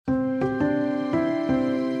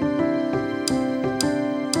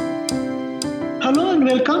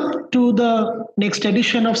welcome to the next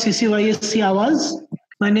edition of CCYSC Awaz.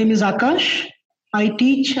 My name is Akash. I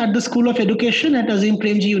teach at the School of Education at Azim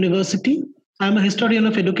Premji University. I'm a historian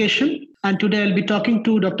of education, and today I'll be talking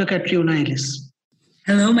to Dr. Catriona Ellis.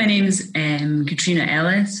 Hello, my name is Catriona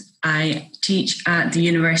Ellis. I teach at the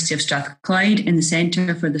University of Strathclyde in the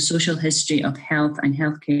Centre for the Social History of Health and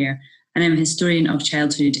Healthcare, and I'm a historian of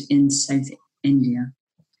childhood in South India.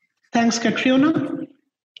 Thanks, Catriona.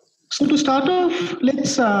 So to start off,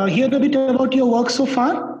 let's hear a bit about your work so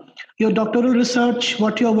far, your doctoral research,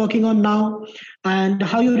 what you're working on now, and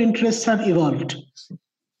how your interests have evolved.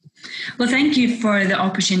 Well, thank you for the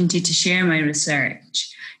opportunity to share my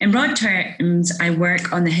research. In broad terms, I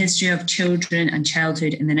work on the history of children and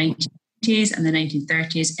childhood in the 1920s and the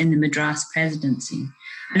 1930s in the Madras Presidency.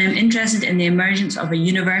 And I'm interested in the emergence of a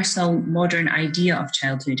universal modern idea of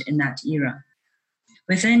childhood in that era.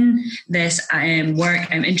 Within this work,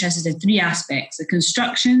 I'm interested in three aspects: the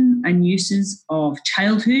construction and uses of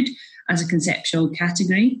childhood as a conceptual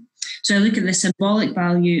category. So I look at the symbolic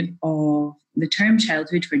value of the term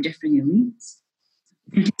childhood for differing elites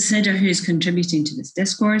and consider who is contributing to this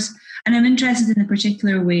discourse. And I'm interested in the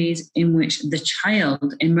particular ways in which the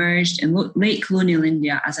child emerged in late colonial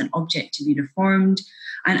India as an object to be reformed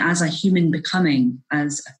and as a human becoming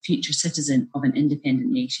as a future citizen of an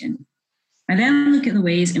independent nation. I then look at the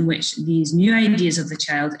ways in which these new ideas of the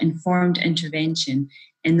child informed intervention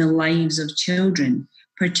in the lives of children,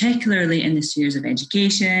 particularly in the spheres of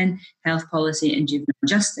education, health policy, and juvenile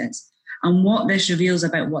justice, and what this reveals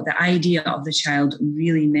about what the idea of the child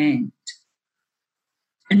really meant.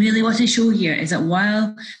 And really what I show here is that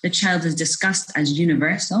while the child is discussed as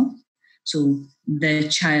universal, so the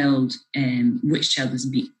child, which child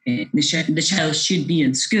is the child should be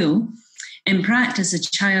in school, in practice, a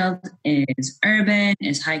child is urban,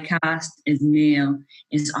 is high caste, is male,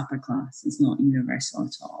 is upper class. It's not universal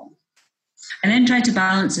at all. I then try to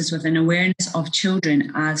balance this with an awareness of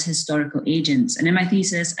children as historical agents. And in my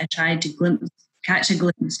thesis, I tried to catch a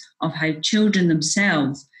glimpse of how children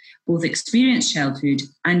themselves both experienced childhood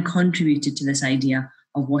and contributed to this idea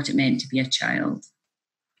of what it meant to be a child.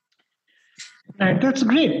 Right, that's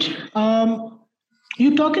great.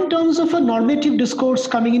 You talk in terms of a normative discourse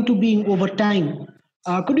coming into being over time.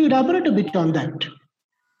 Could you elaborate a bit on that?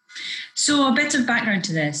 So a bit of background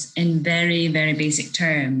to this in very, very basic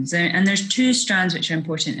terms. And there's two strands which are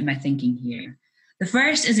important in my thinking here. The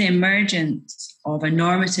first is the emergence of a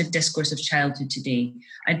normative discourse of childhood today,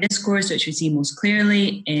 a discourse which we see most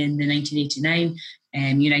clearly in the 1989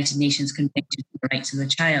 United Nations Convention on the Rights of the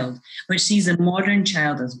Child, which sees the modern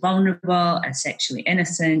child as vulnerable, as sexually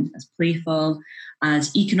innocent, as playful,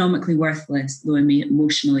 as economically worthless, though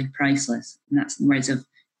emotionally priceless. And that's the words of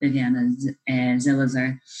Viviana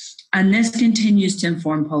Zilazar. And this continues to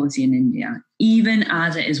inform policy in India, even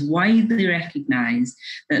as it is widely recognised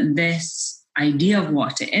that this idea of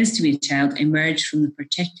what it is to be a child emerged from the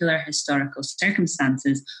particular historical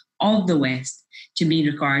circumstances of the West to be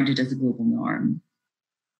regarded as a global norm.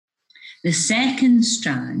 The second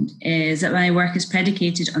strand is that my work is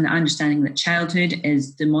predicated on the understanding that childhood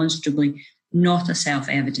is demonstrably not a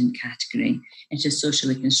self-evident category. It is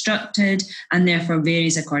socially constructed and therefore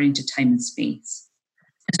varies according to time and space.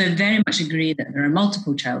 And so I very much agree that there are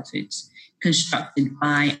multiple childhoods constructed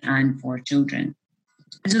by and for children.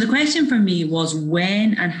 And so the question for me was,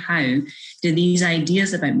 when and how do these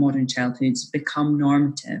ideas about modern childhoods become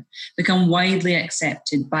normative, become widely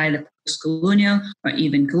accepted by the post-colonial or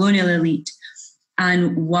even colonial elite?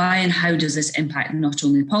 And why and how does this impact not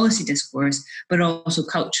only policy discourse, but also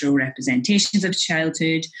cultural representations of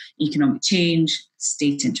childhood, economic change,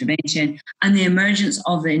 state intervention, and the emergence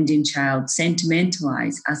of the Indian child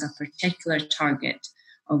sentimentalized as a particular target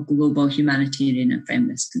of global humanitarian and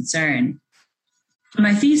feminist concern?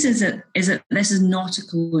 My thesis is that this is not a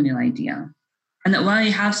colonial idea, and that while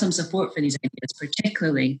you have some support for these ideas,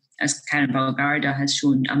 particularly as Karen Valgarda has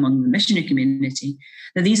shown among the missionary community,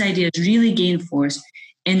 that these ideas really gain force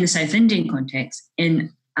in the South Indian context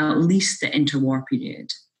in at least the interwar period.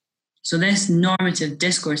 So this normative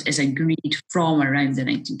discourse is agreed from around the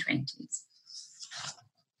 1920s.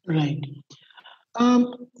 Right.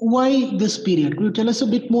 Why this period? Could you tell us a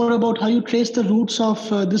bit more about how you trace the roots of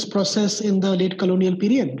this process in the late colonial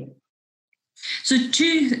period? So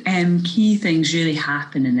two key things really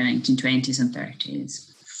happen in the 1920s and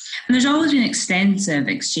 30s. And there's always been extensive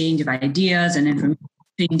exchange of ideas and information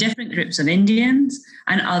between different groups of Indians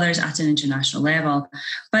and others at an international level.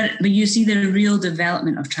 But you see the real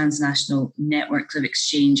development of transnational networks of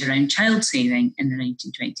exchange around child saving in the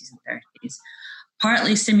 1920s and 30s.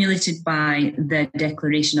 partly stimulated by the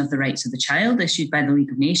Declaration of the Rights of the Child issued by the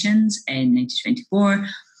League of Nations in 1924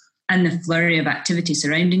 and the flurry of activity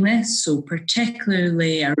surrounding this, so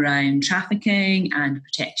particularly around trafficking and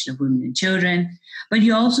protection of women and children. But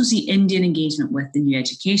you also see Indian engagement with the New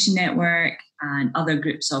Education Network and other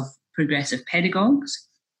groups of progressive pedagogues.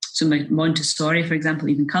 So Montessori, for example,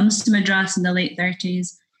 even comes to Madras in the late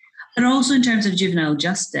 30s. But also in terms of juvenile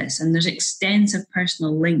justice, and there's extensive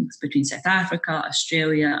personal links between South Africa,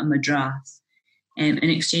 Australia and Madras in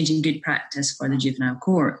exchanging good practice for the juvenile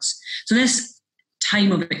courts. So this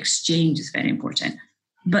time of exchange is very important.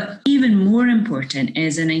 But even more important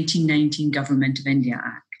is the 1919 Government of India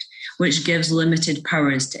Act, which gives limited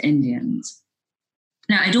powers to Indians.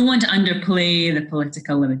 Now, I don't want to underplay the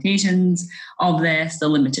political limitations of this, the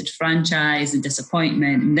limited franchise, the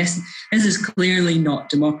disappointment. And this is clearly not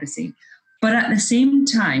democracy. But at the same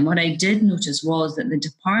time, what I did notice was that the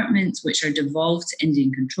departments which are devolved to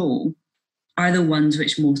Indian control are the ones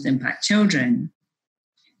which most impact children,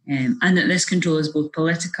 and that this control is both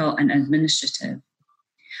political and administrative.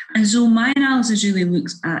 And so my analysis really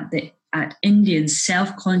looks at Indians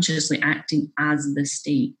self-consciously acting as the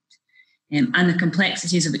state. And the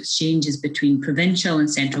complexities of exchanges between provincial and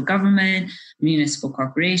central government, municipal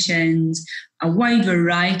corporations, a wide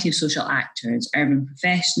variety of social actors, urban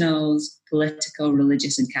professionals, political,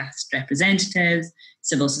 religious and caste representatives,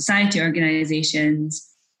 civil society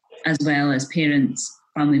organisations, as well as parents,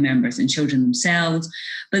 family members and children themselves.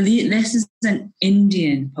 But this is an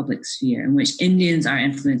Indian public sphere in which Indians are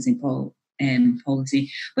influencing policy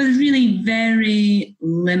with really very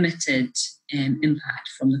limited impact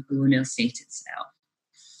from the colonial state itself.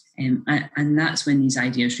 And that's when these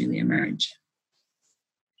ideas really emerge.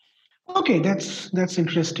 Okay, that's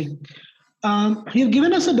interesting. You've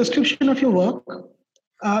given us a description of your work.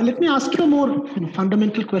 Let me ask you a more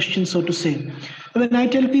fundamental question, so to say. When I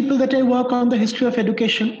tell people that I work on the history of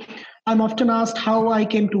education, I'm often asked how I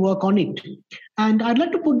came to work on it. And I'd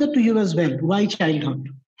like to put that to you as well. Why childhood?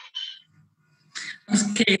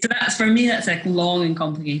 Okay, so that's a long and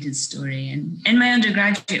complicated story. And in my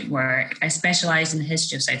undergraduate work, I specialised in the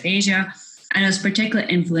history of South Asia, and I was particularly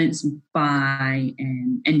influenced by,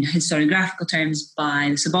 in historiographical terms, by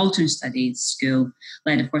the Subaltern Studies School,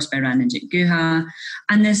 led of course by Ranajit Guha,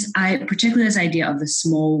 and particularly this idea of the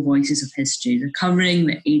small voices of history, recovering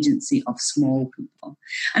the agency of small people.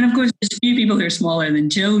 And of course, there's few people who are smaller than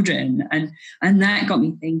children, and that got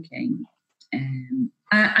me thinking.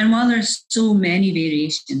 And while there's so many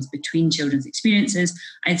variations between children's experiences,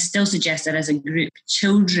 I'd still suggest that as a group,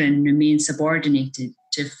 children remain subordinated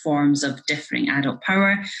to forms of differing adult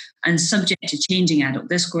power and subject to changing adult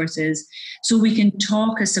discourses. So we can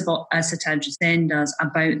talk, as Satyajit Sen does,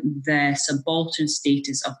 about the subaltern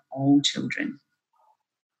status of all children.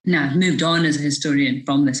 Now, I've moved on as a historian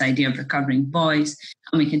from this idea of recovering voice,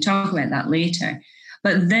 and we can talk about that later.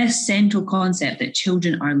 But this central concept that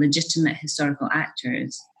children are legitimate historical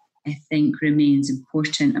actors, I think, remains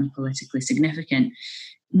important and politically significant,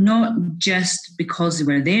 not just because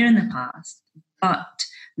they were there in the past, but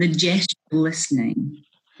the gesture of listening,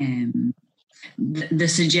 the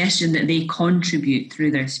suggestion that they contribute through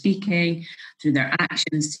their speaking, through their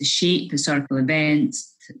actions to shape historical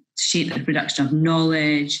events, to shape the production of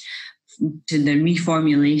knowledge, to the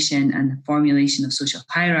reformulation and the formulation of social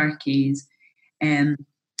hierarchies,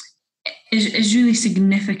 is really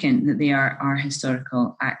significant that they are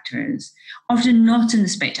historical actors, often not in the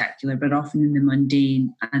spectacular, but often in the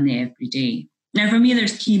mundane and the everyday. Now, for me,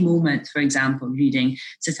 there's key moments, for example, reading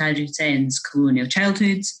Satyajit Sen's Colonial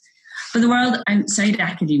Childhoods, but the world outside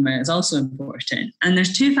academia is also important. And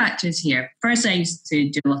there's two factors here. First, I used to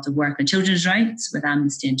do a lot of work on children's rights with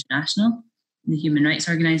Amnesty International, the human rights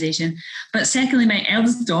organisation. But secondly, my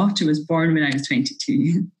eldest daughter was born when I was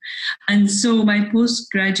 22. And so my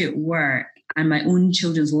postgraduate work and my own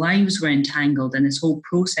children's lives were entangled in this whole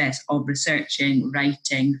process of researching,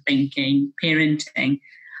 writing, thinking, parenting.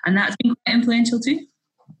 And that's been quite influential too.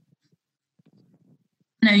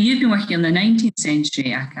 Now, you've been working on the 19th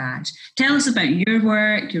century, Akash. Tell us about your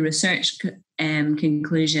work, your research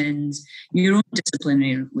conclusions, your own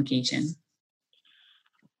disciplinary location.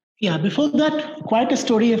 Yeah, before that, quite a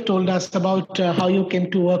story you've told us about how you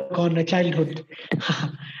came to work on childhood.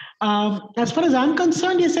 As far as I'm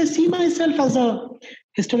concerned, yes, I see myself as a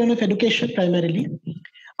historian of education primarily.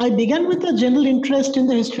 I began with a general interest in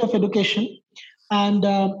the history of education, and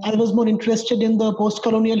I was more interested in the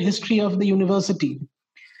post-colonial history of the university.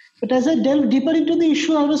 But as I delved deeper into the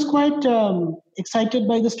issue, I was quite excited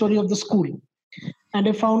by the story of the school. And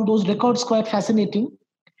I found those records quite fascinating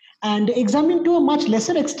and examined to a much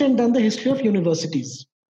lesser extent than the history of universities.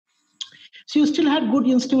 So you still had good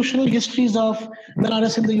institutional histories of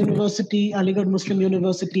Banaras Hindu University, Aligarh Muslim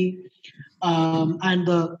University, and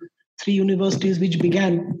the three universities which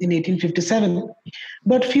began in 1857.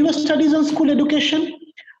 But fewer studies on school education,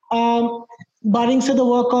 barring say the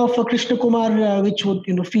work of Krishna Kumar, which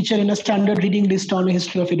would feature in a standard reading list on a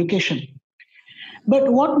history of education.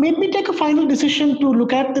 But what made me take a final decision to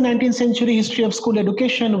look at the 19th century history of school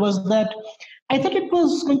education was that I thought it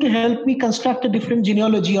was going to help me construct a different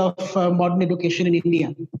genealogy of modern education in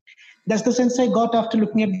India. That's the sense I got after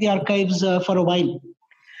looking at the archives for a while.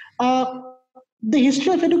 The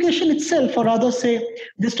history of education itself, or rather say,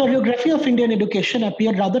 the historiography of Indian education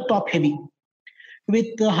appeared rather top-heavy,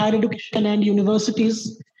 with higher education and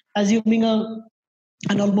universities assuming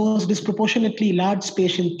an almost disproportionately large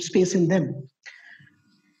space in them.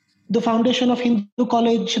 The foundation of Hindu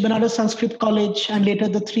College, Banaras Sanskrit College, and later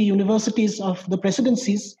the three universities of the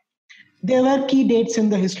presidencies, they were key dates in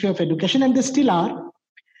the history of education, and they still are.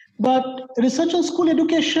 But research on school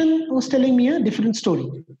education was telling me a different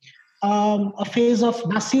story. A phase of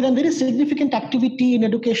massive and very significant activity in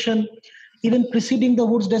education, even preceding the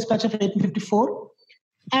Woods Dispatch of 1854.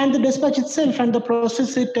 And the dispatch itself and the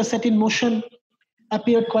process it set in motion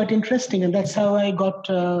appeared quite interesting. And that's how I got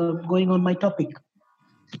going on my topic.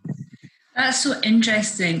 That's so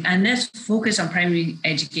interesting. And this focus on primary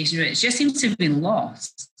education, it just seems to have been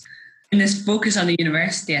lost. And this focus on the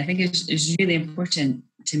university, I think is really important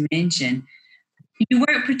to mention. You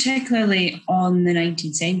work particularly on the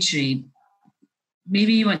 19th century.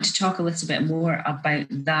 Maybe you want to talk a little bit more about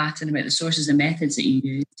that and about the sources and methods that you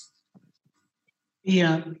used.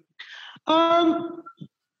 Yeah.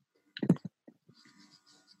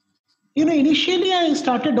 Initially I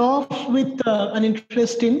started off with an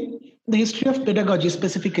interest in the history of pedagogy,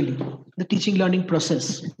 specifically the teaching learning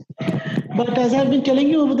process. But as I've been telling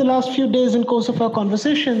you over the last few days in course of our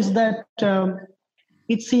conversations, that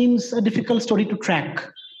it seems a difficult story to track.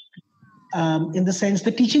 In the sense,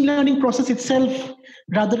 the teaching learning process itself,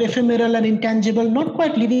 rather ephemeral and intangible, not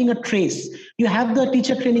quite leaving a trace. You have the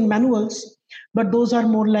teacher training manuals, but those are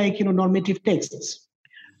more like normative texts.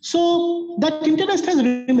 So that interest has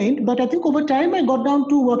remained, but I think over time I got down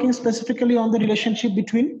to working specifically on the relationship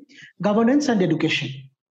between governance and education,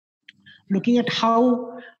 looking at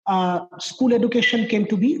how school education came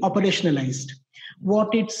to be operationalized,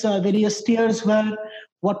 what its various tiers were,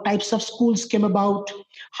 what types of schools came about,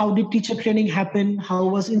 how did teacher training happen, how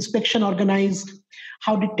was inspection organized,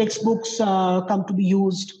 how did textbooks come to be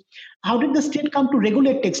used, how did the state come to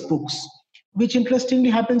regulate textbooks, which interestingly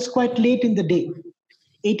happens quite late in the day.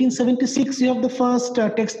 1876, you have the first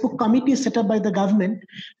textbook committee set up by the government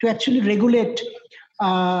to actually regulate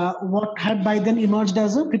what had by then emerged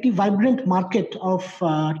as a pretty vibrant market of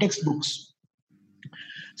textbooks.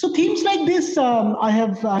 So themes like this I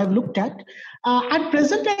have looked at. At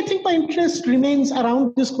present, I think my interest remains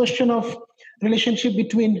around this question of relationship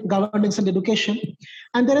between governance and education.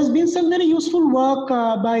 And there has been some very useful work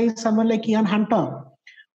by someone like Ian Hunter,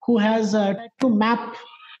 who has tried to map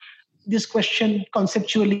this question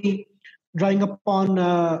conceptually, drawing upon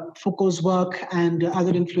Foucault's work and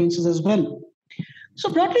other influences as well.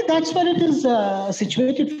 So broadly, that's where it is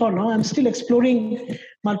situated for now. I'm still exploring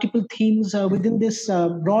multiple themes within this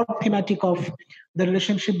broad thematic of the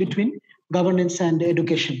relationship between governance and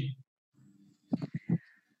education.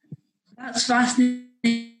 That's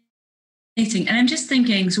fascinating. And I'm just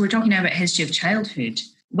thinking, so we're talking now about history of childhood.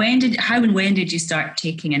 How and when did you start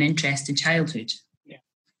taking an interest in childhood?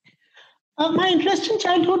 My interest in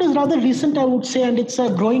childhood is rather recent, I would say, and it's a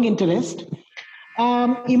growing interest,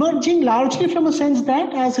 emerging largely from a sense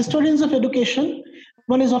that as historians of education,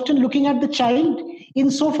 one is often looking at the child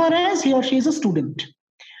insofar as he or she is a student.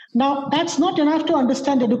 Now, that's not enough to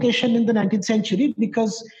understand education in the 19th century,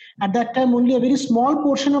 because at that time, only a very small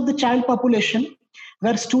portion of the child population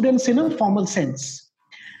were students in a formal sense.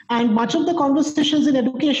 And much of the conversations in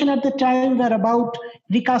education at the time were about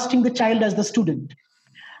recasting the child as the student.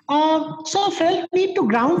 So I felt need to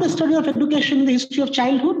ground the study of education in the history of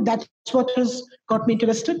childhood. That's what has got me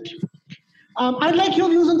interested. I'd like your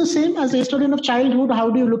views on the same. As a historian of childhood, how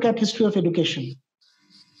do you look at history of education?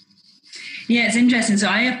 Yeah, it's interesting. So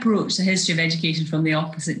I approach the history of education from the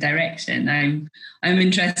opposite direction. I'm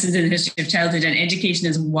interested in the history of childhood, and education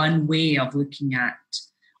is one way of looking at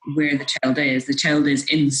where the child is. The child is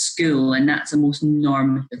in school, and that's the most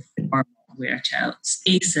normative form where a child,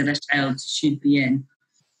 space that a child should be in.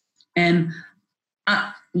 And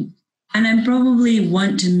I probably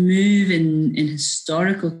want to move in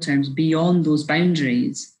historical terms beyond those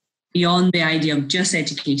boundaries, beyond the idea of just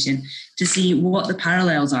education, to see what the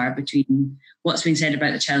parallels are between what's being said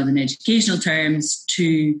about the child in educational terms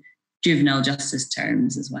to juvenile justice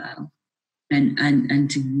terms as well, and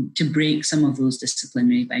to break some of those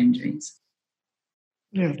disciplinary boundaries.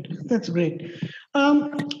 Yeah, that's great.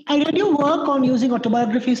 I read your work on using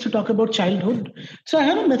autobiographies to talk about childhood. So I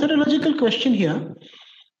have a methodological question here.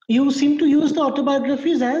 You seem to use the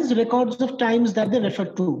autobiographies as records of times that they refer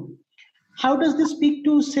to. How does this speak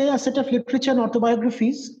to, say, a set of literature and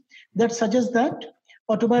autobiographies that suggest that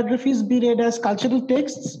autobiographies be read as cultural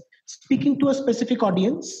texts speaking to a specific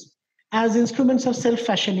audience, as instruments of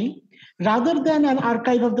self-fashioning, rather than an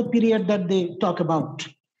archive of the period that they talk about?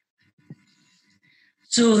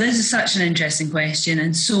 So this is such an interesting question,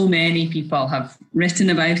 and so many people have written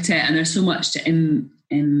about it, and there's so much to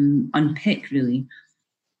unpick, really.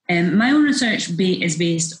 My own research is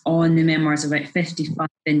based on the memoirs of about 55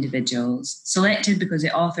 individuals, selected because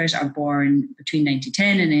the authors are born between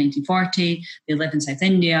 1910 and 1940. They live in South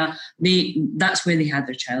India. That's where they had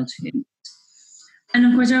their childhood. And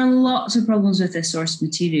of course, there are lots of problems with this source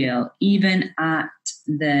material, even at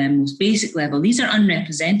the most basic level. These are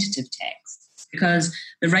unrepresentative texts because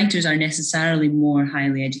the writers are necessarily more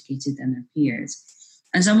highly educated than their peers.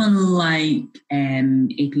 And someone like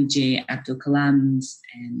APJ Abdul Kalam's,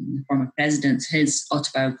 the former president, his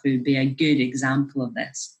autobiography would be a good example of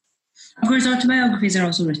this. Of course, autobiographies are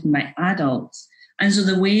also written by adults. And so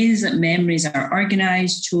the ways that memories are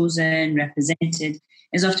organised, chosen, represented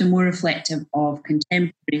is often more reflective of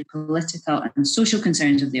contemporary political and social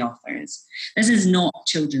concerns of the authors. This is not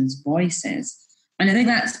children's voices. And I think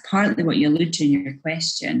that's partly what you allude to in your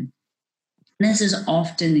question. This is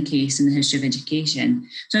often the case in the history of education.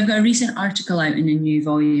 So I've got a recent article out in a new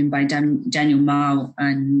volume by Daniel Mao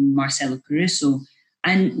and Marcelo Caruso,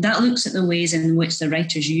 and that looks at the ways in which the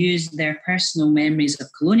writers use their personal memories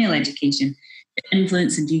of colonial education to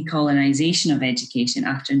influence the decolonisation of education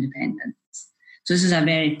after independence. So this is a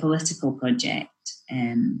very political project.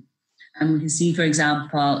 And we can see, for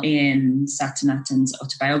example, in Satyanathan's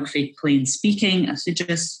autobiography, Plain Speaking, a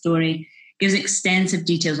Sutra's story, gives extensive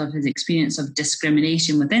details of his experience of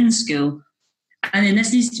discrimination within school. And then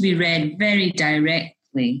this needs to be read very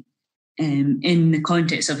directly in the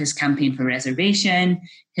context of his campaign for reservation,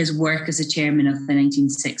 his work as the chairman of the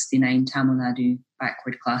 1969 Tamil Nadu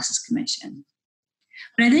Backward Classes Commission.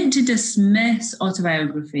 But I think to dismiss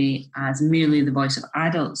autobiography as merely the voice of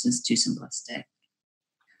adults is too simplistic.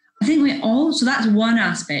 I think so that's one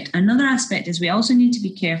aspect. Another aspect is we also need to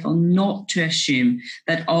be careful not to assume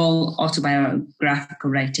that all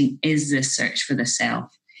autobiographical writing is this search for the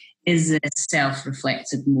self, is this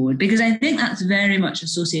self-reflective mode, because I think that's very much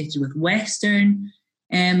associated with Western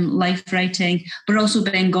life writing, but also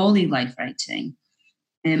Bengali life writing.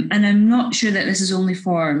 And I'm not sure that this is the only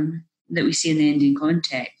form that we see in the Indian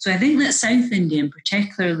context. So I think that South Indian,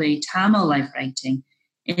 particularly Tamil life writing,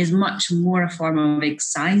 is much more a form of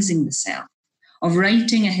excising the self, of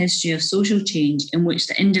writing a history of social change in which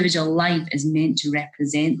the individual life is meant to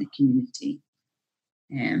represent the community.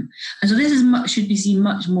 And so this should be seen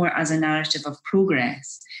much more as a narrative of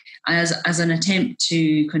progress, as an attempt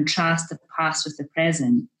to contrast the past with the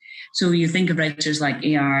present. So you think of writers like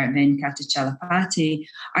A.R. Venkatachalapati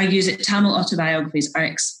argues that Tamil autobiographies are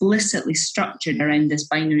explicitly structured around this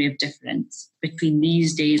binary of difference between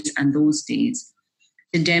these days and those days,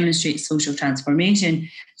 to demonstrate social transformation.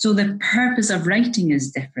 So the purpose of writing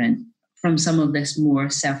is different from some of this more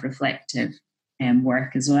self-reflective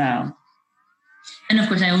work as well. And of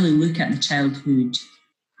course, I only look at the childhood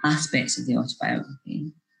aspects of the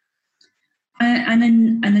autobiography.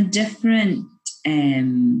 And a different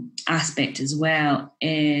aspect as well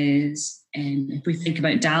is if we think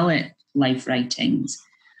about Dalit life writings,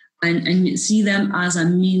 and see them as a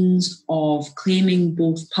means of claiming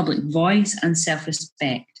both public voice and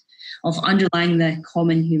self-respect, of underlying the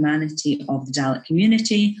common humanity of the Dalit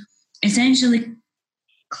community, essentially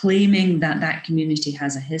claiming that that community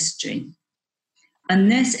has a history.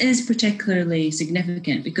 And this is particularly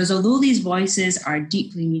significant because although these voices are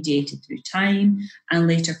deeply mediated through time and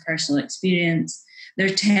later personal experience, they're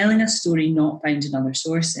telling a story not found in other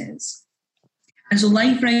sources. And so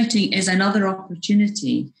life writing is another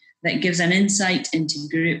opportunity that gives an insight into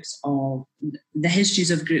groups of the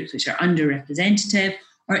histories of groups which are underrepresented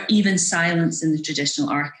or even silenced in the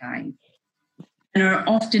traditional archive, and are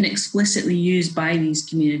often explicitly used by these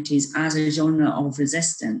communities as a genre of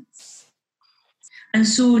resistance. And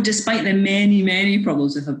so despite the many, many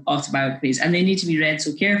problems with autobiographies, and they need to be read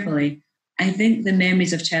so carefully, I think the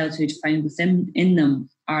memories of childhood found in them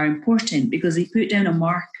are important because they put down a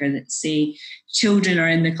marker that say children are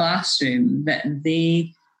in the classroom, that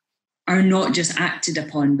they are not just acted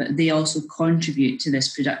upon, but they also contribute to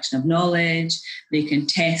this production of knowledge. They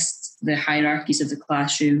contest the hierarchies of the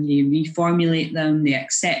classroom, they reformulate them, they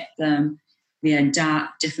accept them, they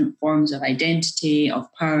adapt different forms of identity,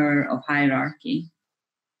 of power, of hierarchy.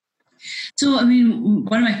 So, I mean,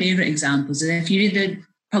 one of my favourite examples is if you read the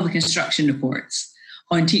public instruction reports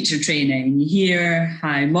on teacher training, you hear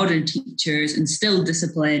how modern teachers instill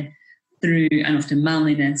discipline through, and often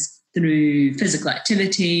manliness, through physical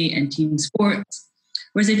activity and team sports.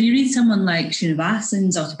 Whereas if you read someone like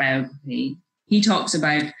Srinivasan's autobiography, he talks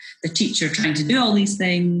about the teacher trying to do all these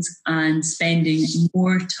things and spending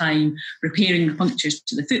more time repairing the punctures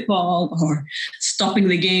to the football or stopping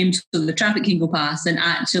the game so the traffic can go past than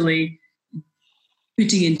actually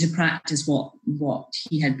putting into practice what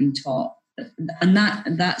he had been taught. And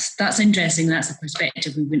that's interesting. That's a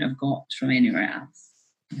perspective we wouldn't have got from anywhere else.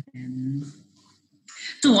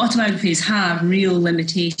 So autobiographies have real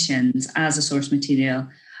limitations as a source material.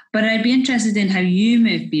 But I'd be interested in how you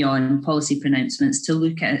move beyond policy pronouncements to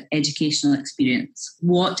look at educational experience.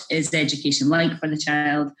 What is education like for the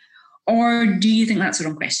child? Or do you think that's the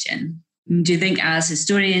wrong question? Do you think as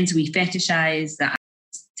historians we fetishise that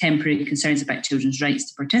temporary concerns about children's rights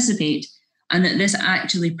to participate and that this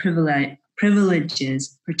actually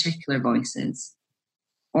privileges particular voices?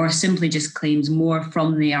 Or simply just claims more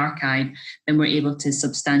from the archive than we're able to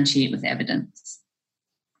substantiate with evidence?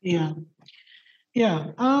 Yeah.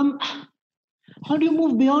 How do you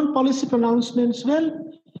move beyond policy pronouncements?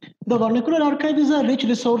 Well, the vernacular archive is a rich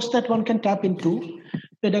resource that one can tap into.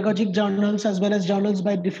 Pedagogic journals, as well as journals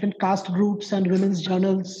by different caste groups and women's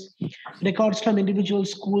journals, records from individual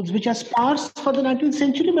schools, which are sparse for the 19th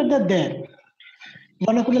century, but they're there.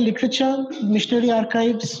 Vernacular literature, missionary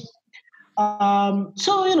archives.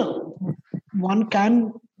 So, one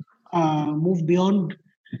can move beyond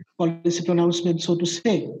policy pronouncements, so to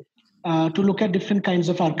say, to look at different kinds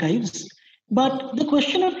of archives. But the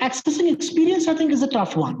question of accessing experience, I think, is a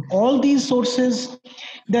tough one. All these sources,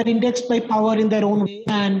 they're indexed by power in their own way,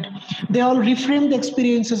 and they all reframe the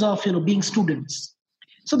experiences of being students.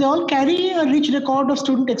 So they all carry a rich record of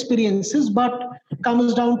student experiences, but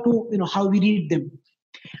comes down to how we read them.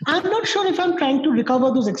 I'm not sure if I'm trying to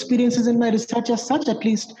recover those experiences in my research as such. At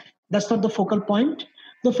least that's not the focal point.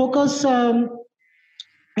 The focus,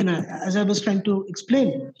 as I was trying to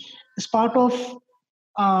explain, is part of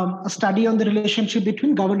a study on the relationship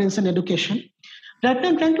between governance and education. Right now,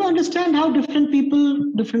 I'm trying to understand how different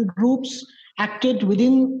people, different groups acted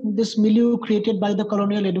within this milieu created by the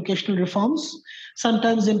colonial educational reforms,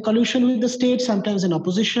 sometimes in collusion with the state, sometimes in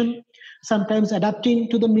opposition, sometimes adapting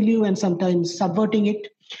to the milieu and sometimes subverting it.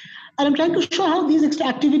 And I'm trying to show how these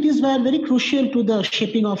activities were very crucial to the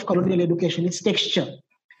shaping of colonial education, its texture,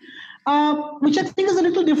 which I think is a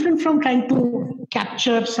little different from trying to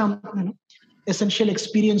capture some essential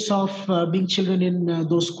experience of being children in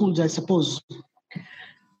those schools, I suppose.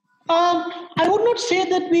 I would not say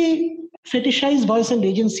that we fetishize voice and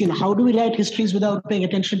agency. How do we write histories without paying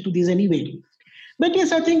attention to these anyway? But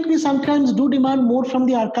yes, I think we sometimes do demand more from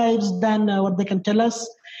the archives than what they can tell us.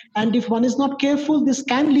 And if one is not careful, this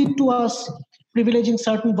can lead to us privileging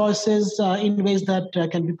certain voices in ways that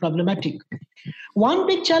can be problematic. One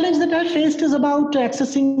big challenge that I faced is about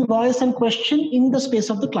accessing voice and question in the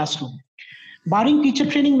space of the classroom. Barring teacher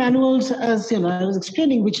training manuals, as I was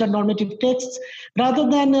explaining, which are normative texts, rather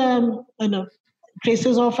than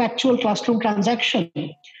traces of actual classroom transaction,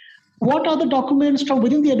 what other documents from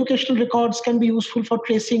within the educational records can be useful for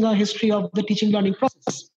tracing a history of the teaching learning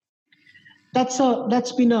process?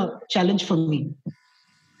 That's been a challenge for me.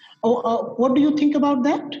 What do you think about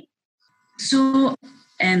that? So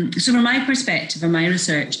from my perspective and my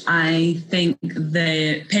research, I think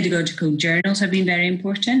the pedagogical journals have been very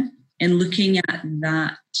important in looking at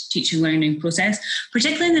that teaching learning process,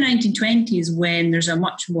 particularly in the 1920s when there's a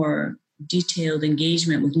much more detailed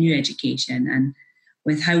engagement with new education and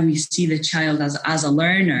with how we see the child as a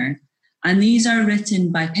learner. And these are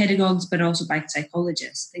written by pedagogues, but also by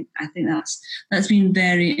psychologists. I think that's been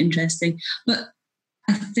very interesting. But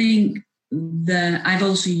I think I've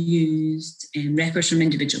also used records from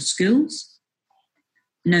individual schools.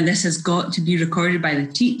 Now, this has got to be recorded by the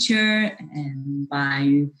teacher and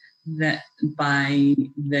by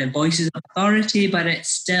the voices of authority, but it's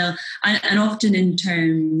still, and often in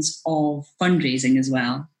terms of fundraising as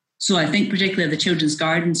well. So I think particularly the Children's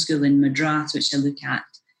Garden School in Madras, which I look at,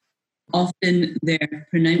 often their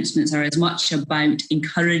pronouncements are as much about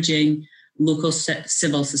encouraging local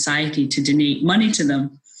civil society to donate money to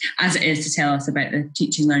them as it is to tell us about the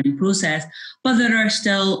teaching learning process. But there are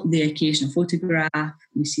still the occasional photograph.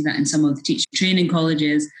 We see that in some of the teacher training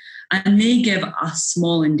colleges, and they give a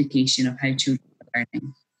small indication of how children are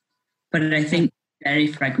learning. But I think very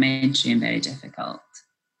fragmentary and very difficult.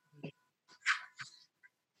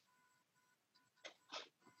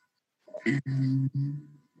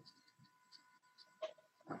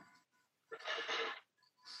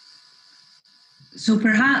 So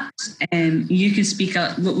perhaps you could speak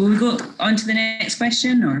up. Will we go on to the next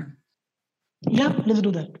question, or? Yeah, let's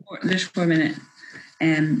do that. There's 4 minutes.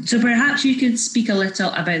 So perhaps you could speak a little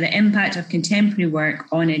about the impact of contemporary work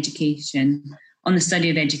on education, on the study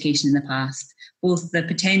of education in the past, both the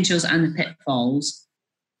potentials and the pitfalls.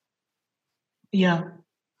 Yeah,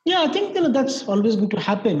 I think that's always going to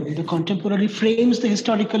happen. The contemporary frames the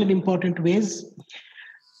historical in important ways.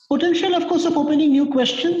 Potential, of course, of opening new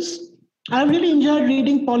questions. I really enjoyed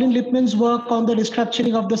reading Pauline Lippmann's work on the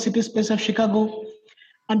restructuring of the city space of Chicago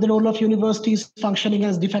and the role of universities functioning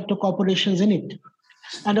as de facto corporations in it,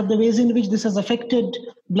 and of the ways in which this has affected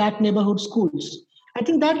Black neighborhood schools. I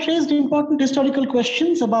think that raised important historical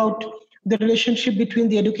questions about the relationship between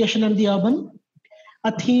the education and the urban,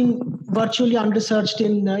 a theme virtually unresearched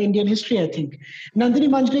in Indian history, I think. Nandini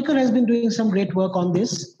Manjrekar has been doing some great work on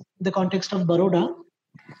this in the context of Baroda.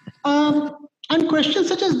 And questions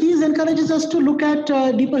such as these encourages us to look at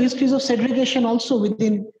deeper histories of segregation also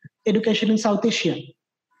within education in South Asia,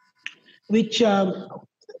 which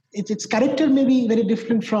its character may be very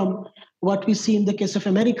different from what we see in the case of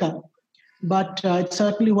America, but it's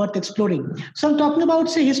certainly worth exploring. So I'm talking about,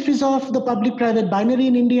 say, histories of the public-private binary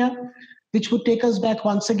in India, which would take us back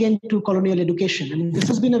once again to colonial education. I mean, this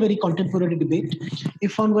has been a very contemporary debate.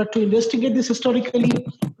 If one were to investigate this historically,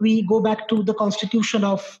 we go back to the constitution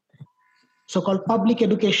of so-called public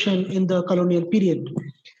education in the colonial period.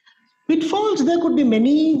 Pitfalls, there could be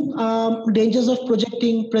many. Dangers of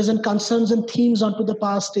projecting present concerns and themes onto the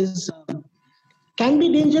past can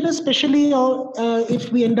be dangerous, especially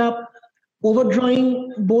if we end up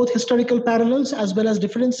overdrawing both historical parallels as well as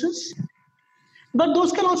differences. But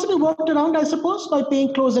those can also be worked around, I suppose, by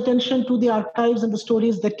paying close attention to the archives and the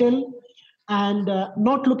stories they tell, and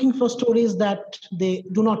not looking for stories that they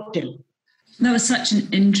do not tell. That was such an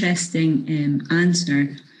interesting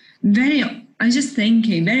answer. I was just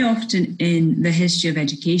thinking, very often in the history of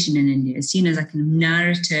education in India, it's seen as a kind of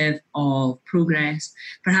narrative of progress,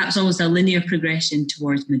 perhaps almost a linear progression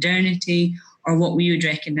towards modernity, or what we would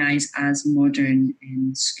recognise as modern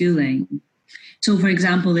schooling. So, for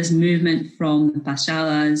example, this movement from the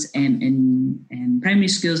Pathshalas in primary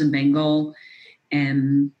schools in Bengal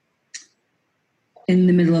in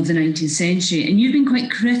the middle of the 19th century. And you've been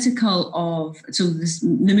quite critical of the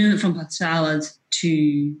movement from Pathshalas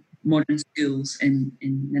to modern schools in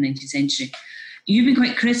the 19th century. You've been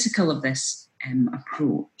quite critical of this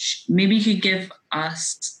approach. Maybe you could give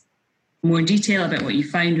us more detail about what you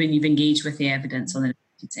found when you've engaged with the evidence on the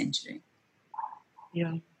 19th century.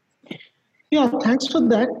 Yeah, thanks for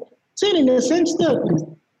that. So in a sense,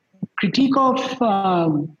 the critique of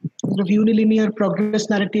the unilinear progress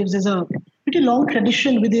narratives is a pretty long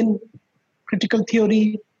tradition within critical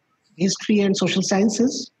theory, history, and social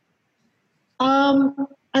sciences.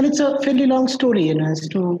 And it's a fairly long story as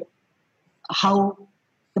to how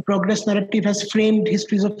the progress narrative has framed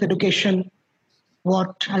histories of education,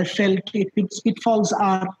 what I felt its pitfalls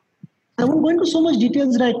are. I won't go into so much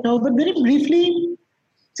details right now, but very briefly,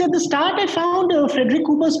 so at the start, I found Frederick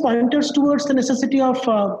Cooper's pointers towards the necessity of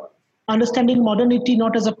understanding modernity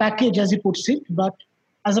not as a package, as he puts it, but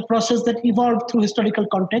as a process that evolved through historical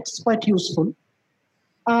contexts, quite useful.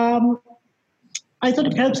 I thought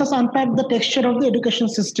it helps us unpack the texture of the education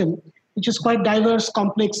system, which is quite diverse,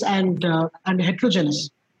 complex, and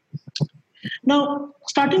heterogeneous. Now,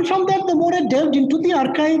 starting from that, the more I delved into the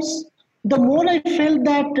archives, the more I felt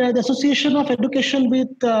that the association of education with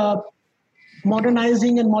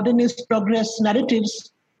modernizing and modernist progress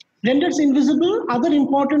narratives renders invisible other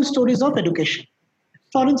important stories of education.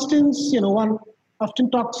 For instance, one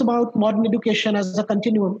often talks about modern education as a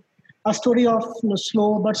continuum, a story of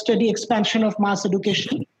slow but steady expansion of mass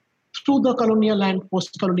education through the colonial and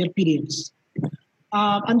post-colonial periods.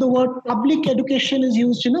 And the word public education is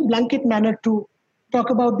used in a blanket manner to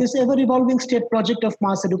talk about this ever-evolving state project of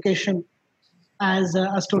mass education as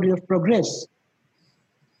a story of progress.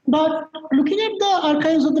 But looking at the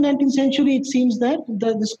archives of the 19th century, it seems that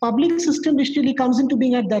this public system which really comes into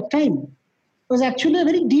being at that time was actually a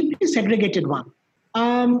very deeply segregated one.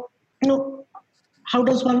 How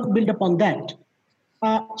does one build upon that?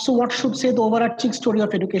 So what should, say, the overarching story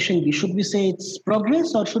of education be? Should we say it's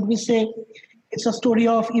progress, or should we say it's a story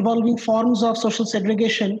of evolving forms of social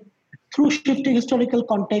segregation through shifting historical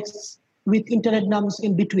contexts with interregnums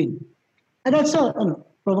in between? And that's a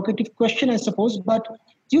provocative question, I suppose, but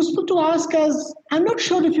it's useful to ask, as I'm not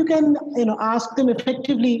sure if you can ask them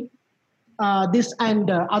effectively this and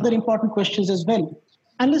other important questions as well,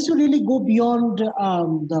 unless you really go beyond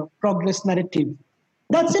the progress narrative.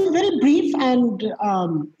 That's in very brief, and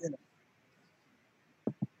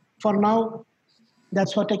for now,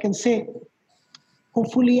 that's what I can say.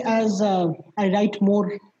 Hopefully, as I write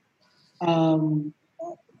more, um,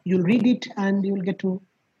 you'll read it and you'll get to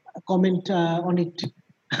comment on it.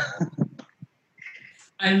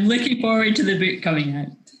 I'm looking forward to the book coming out.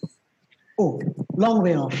 Oh, long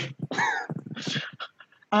way off.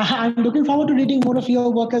 I'm looking forward to reading more of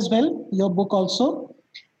your work as well, your book also.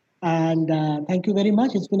 And thank you very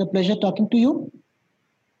much. It's been a pleasure talking to you,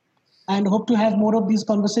 and hope to have more of these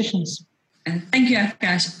conversations. And thank you,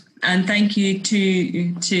 Akash. And thank you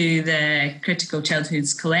to the Critical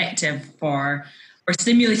Childhoods Collective for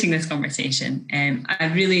stimulating this conversation.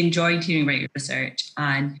 I really enjoyed hearing about your research,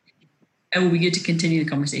 and it will be good to continue the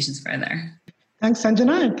conversations further. Thanks,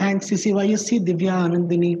 Sanjana, and thanks CCYSC, Divya,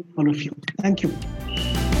 Anandini, all of you. Thank you.